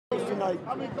tonight.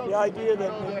 The idea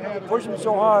that you push them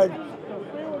so hard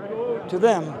to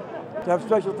them to have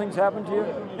special things happen to you,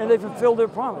 and they fulfill their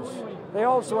promise. They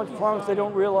all have so much promise they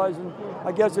don't realize, and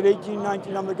I guess at 18,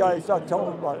 19, I'm the guy who starts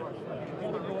telling them about it.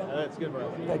 That's good,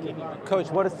 bro. Thank you. Coach,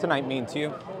 what does tonight mean to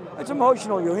you? It's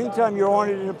emotional. Anytime you're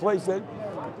honored in a place that,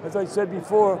 as I said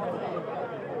before,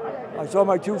 I saw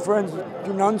my two friends,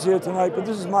 two nuns here tonight, but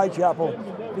this is my chapel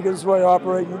because it's where I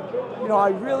operate. And, you know, I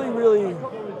really, really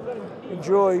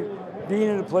enjoy being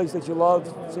in a place that you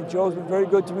love. St. Joe's been very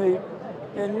good to me.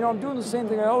 And, you know, I'm doing the same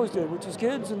thing I always did, which is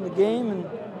kids and the game and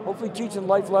hopefully teaching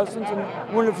life lessons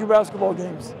and winning a few basketball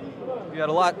games. You had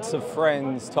lots of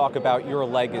friends talk about your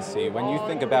legacy. When you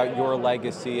think about your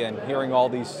legacy and hearing all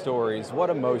these stories, what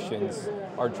emotions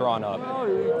are drawn up? Oh,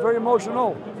 very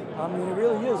emotional. I mean, it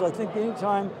really is. I think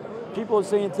anytime people are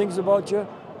saying things about you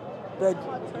that,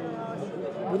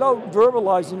 without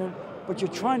verbalizing it, but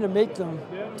you're trying to make them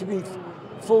to be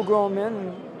full-grown men,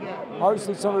 and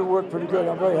obviously some of it worked pretty good.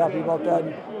 I'm very happy about that.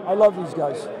 And I love these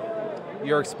guys.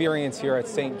 Your experience here at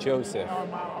St. Joseph,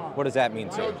 what does that mean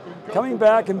to you? Coming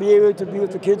back and be able to be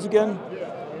with the kids again,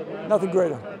 nothing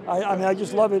greater. I mean, I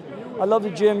just love it. I love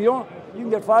the gym. You can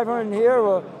get 500 in here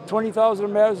or 20,000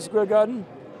 in Madison Square Garden.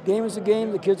 Game is the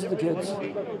game, the kids are the kids.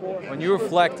 When you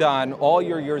reflect on all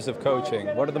your years of coaching,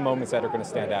 what are the moments that are going to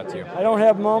stand out to you? I don't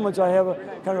have moments. I have a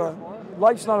kind of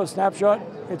life's not a snapshot.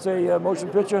 It's a motion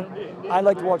picture. I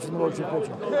like to watch the motion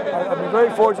picture. I've been very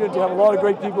fortunate to have a lot of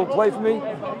great people play for me,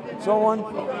 so on.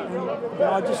 And, you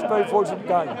know, I'm just a very fortunate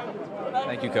guy.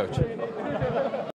 Thank you, Coach.